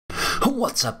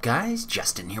What's up, guys?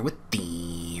 Justin here with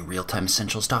the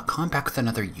realtimeessentials.com, back with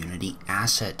another Unity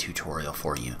asset tutorial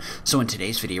for you. So in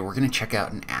today's video, we're going to check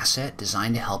out an asset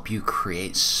designed to help you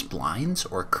create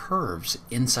splines or curves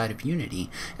inside of Unity,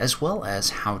 as well as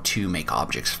how to make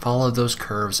objects follow those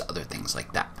curves, other things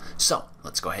like that. So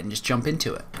let's go ahead and just jump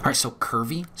into it. All right, so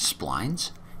Curvy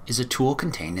Splines is a tool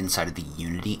contained inside of the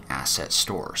Unity Asset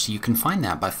Store. So you can find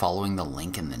that by following the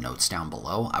link in the notes down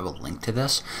below. I will link to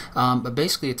this. But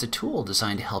basically it's a tool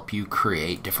designed to help you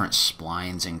create different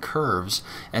splines and curves,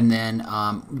 and then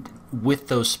with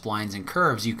those splines and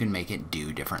curves you can make it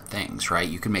do different things, right?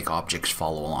 You can make objects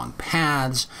follow along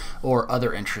paths or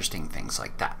other interesting things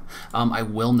like that. I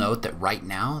will note that right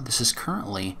now this is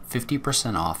currently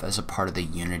 50% off as a part of the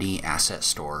Unity Asset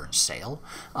Store sale.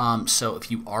 So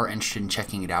if you are interested in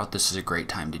checking it out, this is a great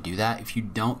time to do that. If you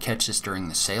don't catch this during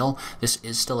the sale, this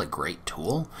is still a great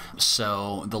tool.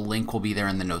 So the link will be there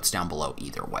in the notes down below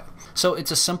either way. So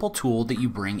it's a simple tool that you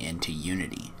bring into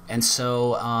Unity. And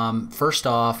so first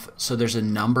off, so there's a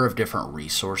number of different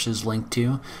resources linked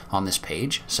to on this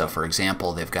page. So for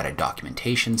example, they've got a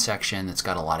documentation section that's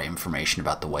got a lot of information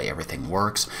about the way everything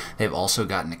works. They've also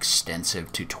got an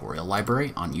extensive tutorial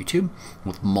library on YouTube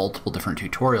with multiple different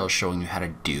tutorials showing you how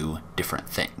to do different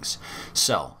things.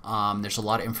 So there's a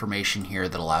lot of information here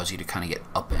that allows you to kind of get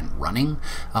up and running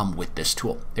with this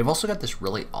tool. They've also got this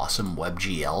really awesome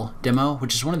WebGL demo,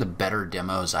 which is one of the better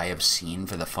demos I have seen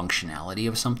for the functionality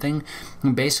of something.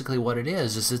 And basically what it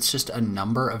is it's just a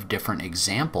number of different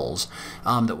examples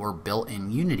that were built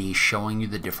in Unity showing you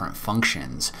the different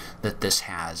functions that this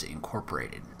has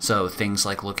incorporated. So things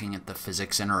like looking at the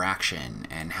physics interaction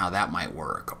and how that might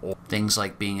work, or things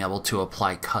like being able to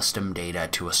apply custom data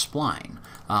to a spline,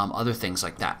 other things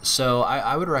like that. So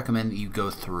I would recommend that you go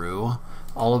through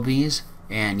all of these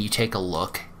and you take a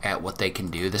look at what they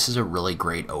can do. This is a really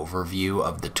great overview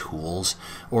of the tools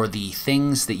or the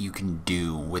things that you can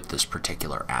do with this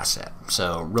particular asset.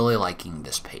 So really liking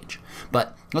this page.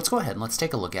 But let's go ahead and let's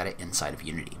take a look at it inside of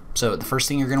Unity. So the first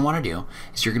thing you're going to want to do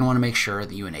is you're going to want to make sure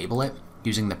that you enable it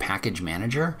using the package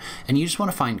manager, and you just want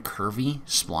to find Curvy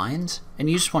Splines and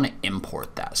you just want to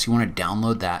import that. So you want to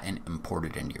download that and import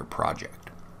it into your project.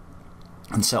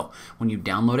 And so when you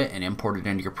download it and import it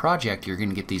into your project, you're going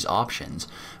to get these options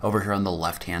over here on the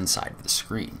left-hand side of the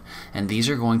screen. And these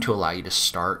are going to allow you to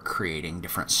start creating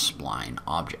different spline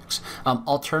objects.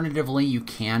 Alternatively, you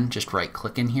can just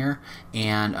right-click in here,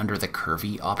 and under the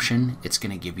Curvy option, it's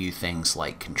going to give you things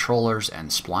like controllers and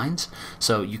splines.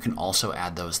 So you can also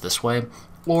add those this way,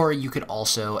 or you could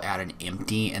also add an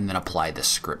empty and then apply the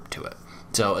script to it.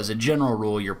 So as a general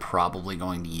rule, you're probably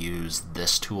going to use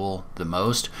this tool the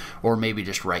most, or maybe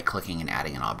just right-clicking and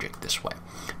adding an object this way.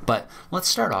 But let's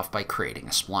start off by creating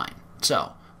a spline.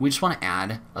 So we just want to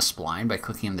add a spline by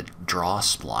clicking the Draw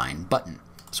Spline button.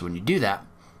 So when you do that,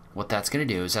 what that's going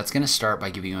to do is that's going to start by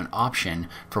giving you an option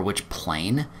for which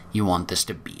plane you want this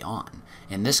to be on.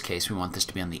 In this case, we want this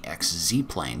to be on the XZ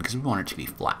plane because we want it to be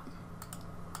flat.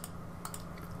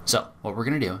 So what we're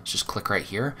going to do is just click right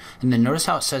here, and then notice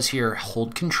how it says here,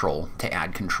 hold control to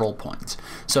add control points.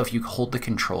 So if you hold the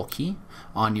control key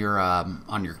on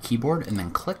your keyboard and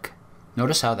then click,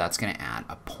 notice how that's going to add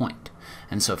a point.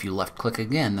 And so if you left click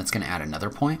again, that's going to add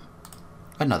another point,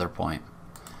 and another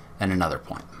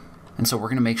point. And so we're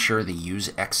going to make sure the use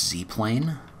XZ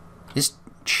plane is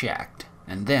checked,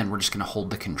 and then we're just going to hold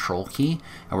the control key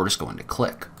and we're just going to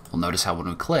click. Well, notice how when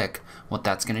we click, what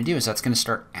that's going to do is that's going to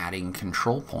start adding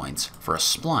control points for a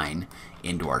spline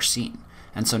into our scene.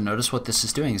 And so notice what this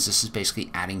is doing is this is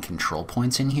basically adding control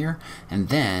points in here, and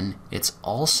then it's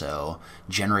also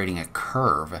generating a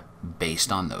curve based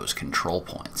on those control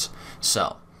points.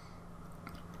 So,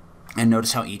 and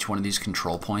notice how each one of these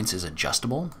control points is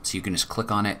adjustable. So you can just click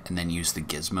on it and then use the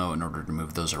gizmo in order to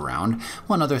move those around.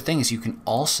 One other thing is you can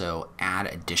also add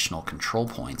additional control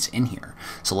points in here.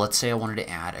 So let's say I wanted to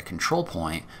add a control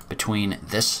point between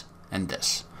this and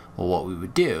this. Well, what we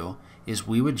would do is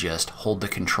we would just hold the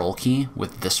control key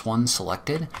with this one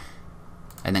selected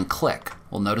and then click.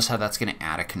 Well, notice how that's going to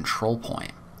add a control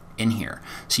point in here.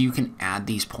 So you can add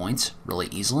these points really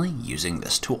easily using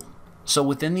this tool. So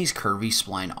within these Curvy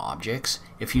Spline objects,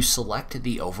 if you select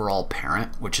the overall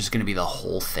parent, which is going to be the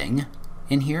whole thing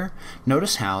in here,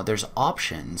 notice how there's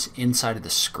options inside of the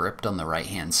script on the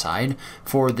right-hand side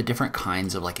for the different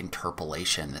kinds of like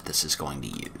interpolation that this is going to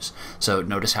use. So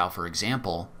notice how, for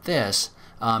example, this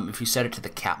if you set it to the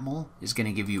capmol, is going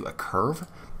to give you a curve.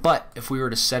 But if we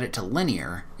were to set it to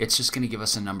linear, it's just going to give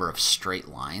us a number of straight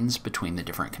lines between the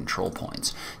different control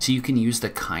points. So you can use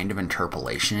the kind of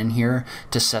interpolation in here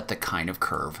to set the kind of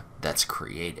curve that's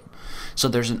created. So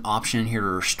there's an option in here to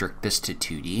restrict this to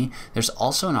 2D. There's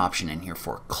also an option in here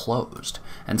for closed.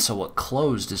 And so what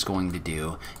closed is going to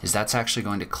do is that's actually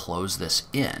going to close this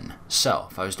in. So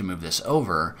if I was to move this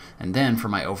over, and then for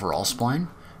my overall spline,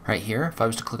 right here, if I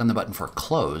was to click on the button for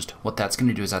closed, what that's going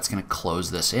to do is that's going to close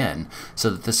this in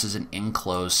so that this is an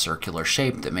enclosed circular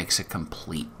shape that makes a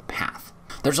complete path.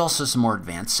 There's also some more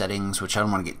advanced settings, which I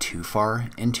don't want to get too far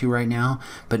into right now,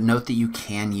 but note that you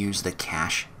can use the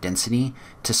cache density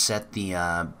to set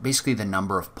the basically the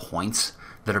number of points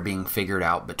that are being figured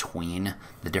out between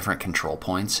the different control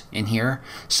points in here.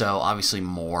 So obviously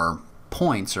more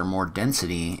points or more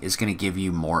density is going to give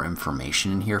you more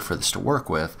information in here for this to work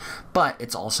with, but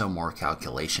it's also more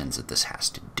calculations that this has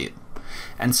to do.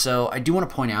 And so I do want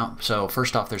to point out, so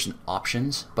first off, there's an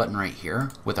options button right here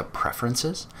with a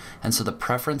preferences. And so the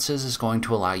preferences is going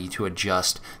to allow you to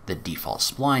adjust the default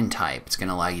spline type. It's going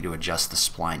to allow you to adjust the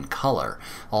spline color,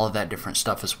 all of that different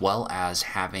stuff, as well as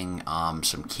having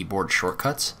some keyboard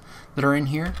shortcuts that are in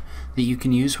here that you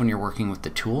can use when you're working with the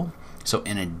tool. So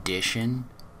in addition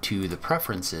to the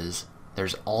preferences,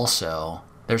 there's also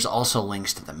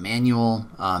links to the manual,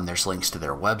 there's links to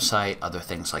their website, other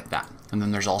things like that. And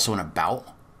then there's also an about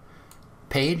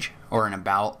page or an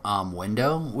about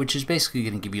window, which is basically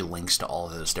going to give you links to all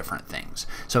of those different things.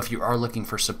 So if you are looking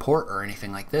for support or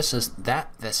anything like this,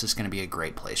 this is going to be a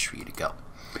great place for you to go.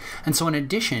 And so in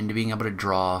addition to being able to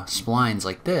draw splines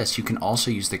like this, you can also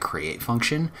use the create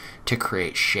function to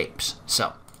create shapes.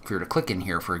 So if we were to click in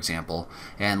here, for example,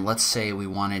 and let's say we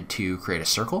wanted to create a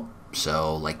circle,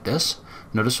 so like this,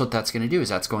 notice what that's going to do is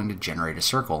that's going to generate a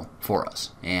circle for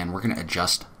us. And we're going to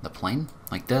adjust the plane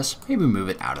like this, maybe move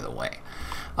it out of the way.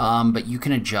 But you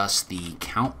can adjust the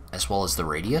count as well as the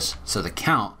radius. So the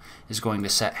count is going to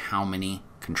set how many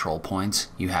control points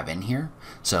you have in here.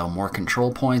 So more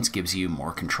control points gives you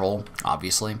more control,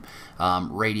 obviously.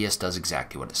 Radius does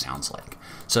exactly what it sounds like.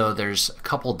 So there's a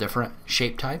couple different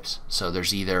shape types. So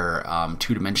there's either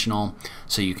two-dimensional,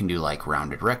 so you can do like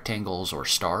rounded rectangles or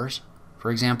stars,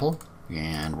 for example.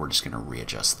 And we're just going to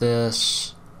readjust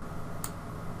this,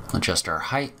 adjust our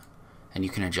height, and you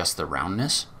can adjust the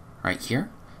roundness right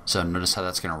here. So notice how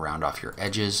that's going to round off your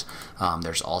edges.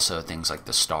 There's also things like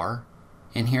the star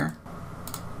in here.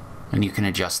 And you can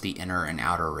adjust the inner and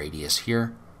outer radius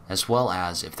here, as well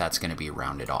as if that's going to be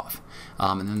rounded off.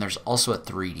 And then there's also a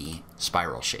 3D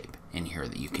spiral shape in here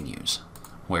that you can use,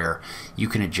 where you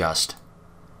can adjust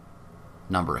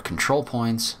number of control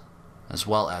points, as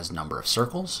well as number of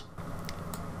circles,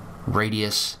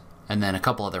 radius, and then a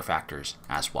couple other factors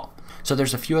as well. So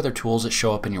there's a few other tools that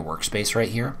show up in your workspace right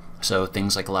here. So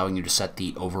things like allowing you to set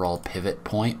the overall pivot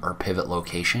point or pivot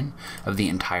location of the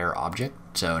entire object.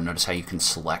 So notice how you can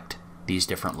select these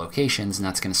different locations, and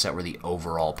that's going to set where the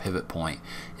overall pivot point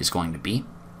is going to be,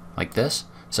 like this.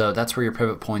 So that's where your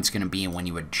pivot point is going to be when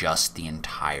you adjust the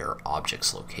entire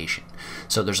object's location.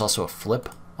 So there's also a flip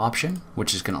option,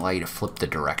 which is going to allow you to flip the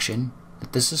direction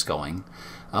that this is going,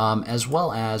 as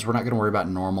well as, we're not going to worry about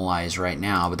normalize right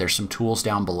now, but there's some tools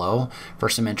down below for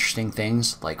some interesting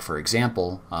things. Like for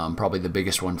example, probably the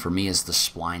biggest one for me is the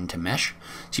spline to mesh.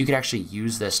 So you could actually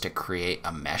use this to create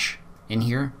a mesh in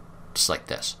here, just like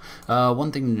this.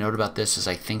 One thing to note about this is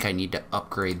I think I need to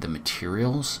upgrade the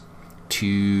materials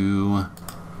to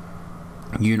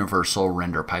universal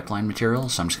render pipeline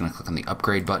materials. So I'm just going to click on the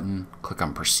upgrade button, click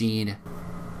on proceed.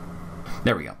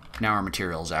 There we go. Now our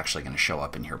material is actually going to show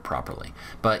up in here properly.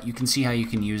 But you can see how you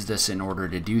can use this in order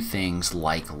to do things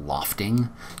like lofting.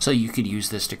 So you could use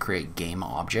this to create game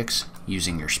objects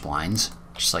using your splines,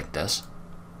 just like this.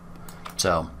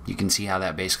 So you can see how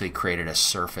that basically created a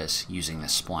surface using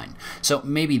this spline. So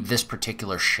maybe this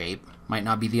particular shape might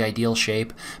not be the ideal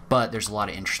shape, but there's a lot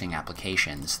of interesting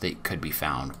applications that could be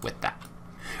found with that.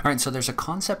 All right, so there's a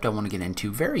concept I want to get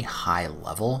into very high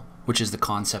level, which is the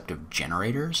concept of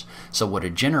generators. So what a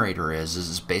generator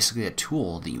is basically a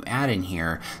tool that you add in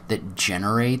here that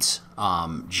generates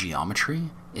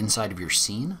geometry inside of your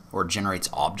scene, or generates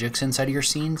objects inside of your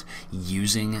scenes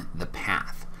using the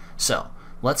path. So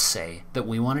let's say that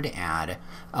we wanted to add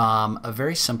a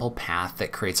very simple path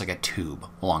that creates like a tube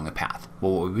along the path.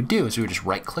 Well, what we would do is we would just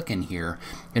right click in here,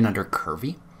 and under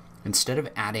Curvy, instead of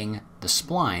adding the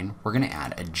spline, we're going to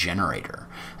add a generator.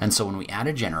 And so when we add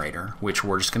a generator, which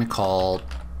we're just going to call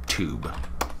tube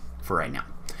for right now.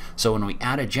 So when we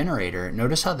add a generator,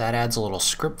 notice how that adds a little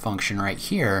script function right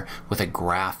here with a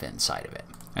graph inside of it.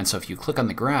 And so if you click on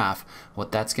the graph,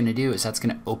 what that's going to do is that's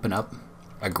going to open up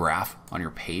a graph on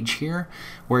your page here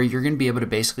where you're going to be able to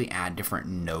basically add different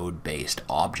node-based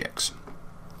objects.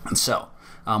 And so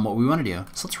what we want to do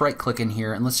is let's right click in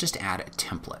here and let's just add a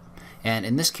template. And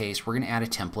in this case, we're going to add a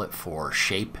template for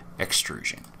shape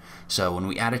extrusion. So when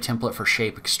we add a template for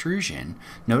shape extrusion,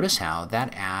 notice how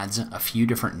that adds a few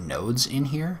different nodes in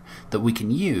here that we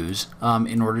can use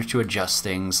in order to adjust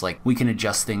things. Like we can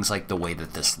adjust things like the way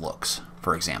that this looks,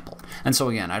 for example. And so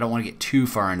again, I don't want to get too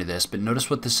far into this, but notice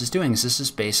what this is doing is this is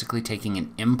basically taking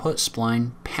an input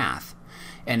spline path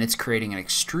and it's creating an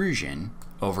extrusion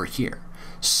over here.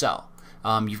 So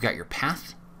you've got your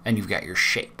path and you've got your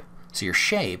shape. So your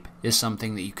shape is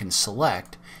something that you can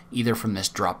select either from this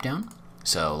drop down.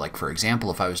 So like for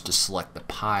example, if I was to select the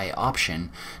pie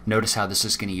option, notice how this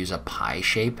is going to use a pie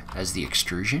shape as the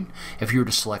extrusion. If you were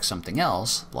to select something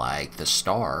else, like the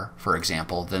star, for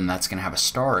example, then that's going to have a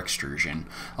star extrusion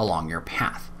along your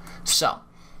path. So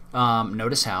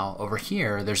notice how over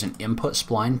here there's an input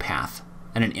spline path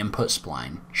and an input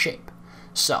spline shape.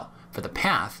 So for the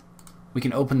path, we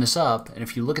can open this up, and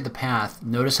if you look at the path,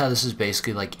 notice how this is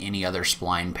basically like any other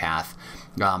spline path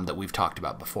that we've talked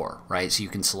about before, right? So you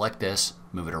can select this,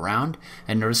 move it around,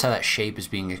 and notice how that shape is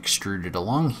being extruded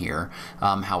along here,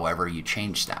 however you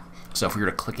change that. So if we were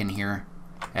to click in here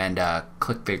and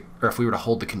if we were to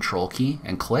hold the control key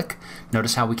and click,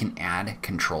 notice how we can add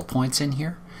control points in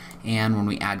here. And when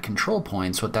we add control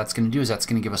points, what that's going to do is that's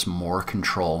going to give us more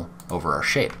control over our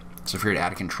shape. So if we were to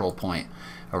add a control point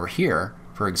over here,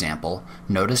 for example,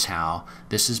 notice how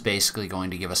this is basically going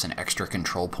to give us an extra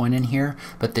control point in here,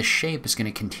 but this shape is going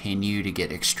to continue to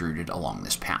get extruded along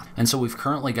this path. And so we've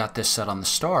currently got this set on the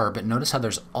star, but notice how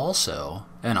there's also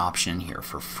an option here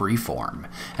for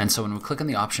freeform. And so when we click on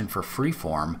the option for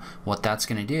freeform, what that's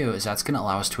going to do is that's going to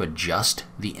allow us to adjust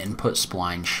the input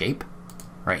spline shape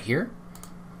right here.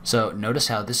 So notice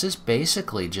how this is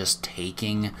basically just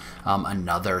taking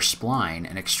another spline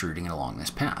and extruding it along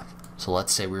this path. So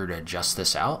let's say we were to adjust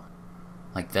this out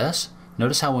like this.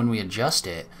 Notice how when we adjust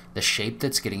it, the shape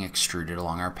that's getting extruded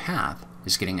along our path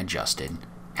is getting adjusted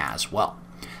as well.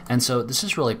 And so this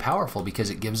is really powerful because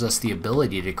it gives us the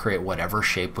ability to create whatever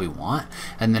shape we want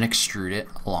and then extrude it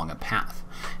along a path.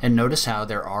 And notice how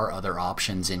there are other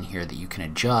options in here that you can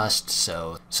adjust.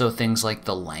 So things like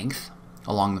the length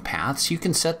along the paths, you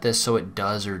can set this so it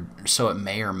does or so it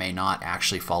may or may not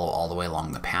actually follow all the way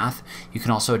along the path. You can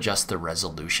also adjust the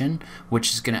resolution,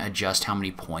 which is going to adjust how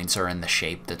many points are in the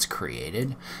shape that's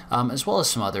created, as well as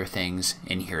some other things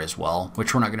in here as well,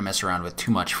 which we're not going to mess around with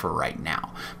too much for right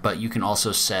now. But you can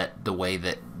also set the way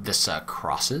that this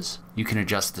crosses. You can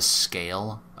adjust the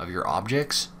scale of your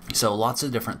objects. So lots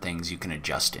of different things you can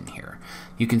adjust in here.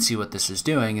 You can see what this is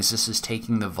doing is this is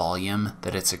taking the volume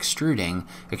that it's extruding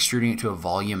it to a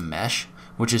volume mesh,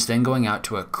 which is then going out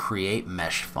to a create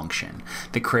mesh function.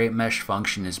 The create mesh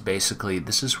function is basically,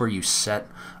 this is where you set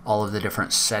all of the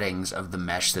different settings of the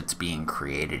mesh that's being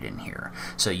created in here.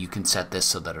 So you can set this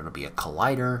so that it'll be a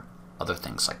collider, other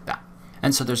things like that.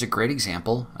 And so there's a great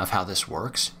example of how this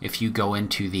works. If you go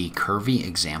into the Curvy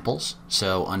examples,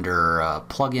 so under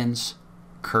plugins,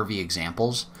 Curvy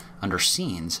examples, under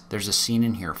scenes, there's a scene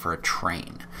in here for a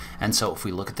train. And so if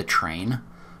we look at the train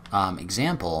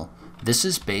example, this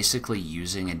is basically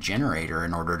using a generator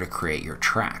in order to create your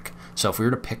track. So if we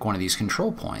were to pick one of these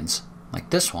control points,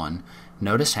 like this one,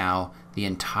 notice how the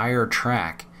entire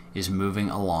track is moving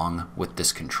along with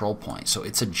this control point. So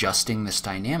it's adjusting this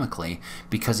dynamically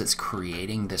because it's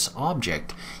creating this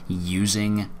object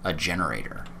using a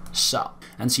generator. So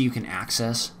you can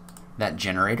access that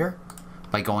generator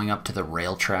by going up to the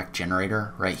rail track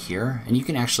generator right here, and you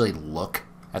can actually look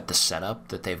at the setup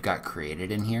that they've got created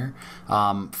in here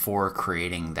for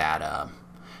creating that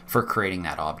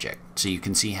object. So you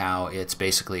can see how it's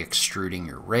basically extruding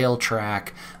your rail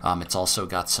track. It's also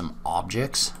got some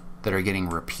objects that are getting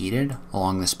repeated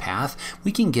along this path.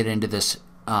 We can get into this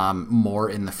more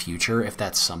in the future if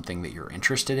that's something that you're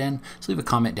interested in. So leave a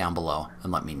comment down below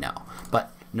and let me know.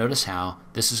 But notice how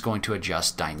this is going to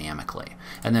adjust dynamically.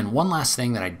 And then one last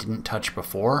thing that I didn't touch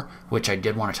before, which I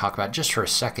did want to talk about just for a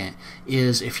second,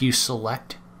 is if you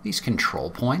select these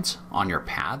control points on your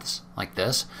paths like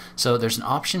this. So there's an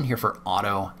option here for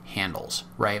auto handles,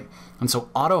 right? And so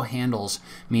auto handles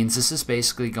means this is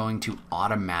basically going to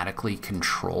automatically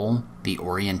control the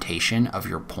orientation of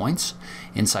your points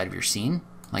inside of your scene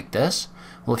like this.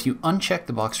 Well, if you uncheck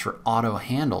the box for auto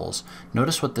handles,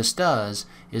 notice what this does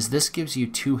is this gives you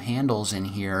two handles in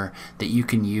here that you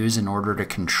can use in order to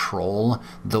control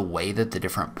the way that the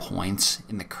different points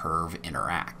in the curve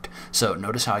interact. So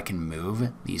notice how I can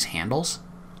move these handles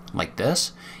like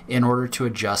this in order to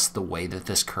adjust the way that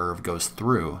this curve goes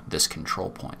through this control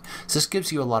point. So this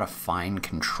gives you a lot of fine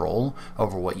control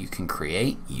over what you can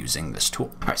create using this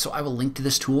tool. All right, so I will link to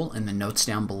this tool in the notes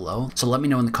down below. So let me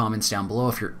know in the comments down below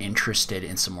if you're interested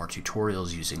in some more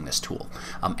tutorials using this tool.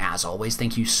 As always,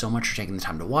 thank you so much for taking the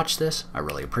time to watch this. I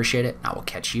really appreciate it. I will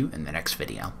catch you in the next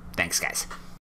video. Thanks, guys.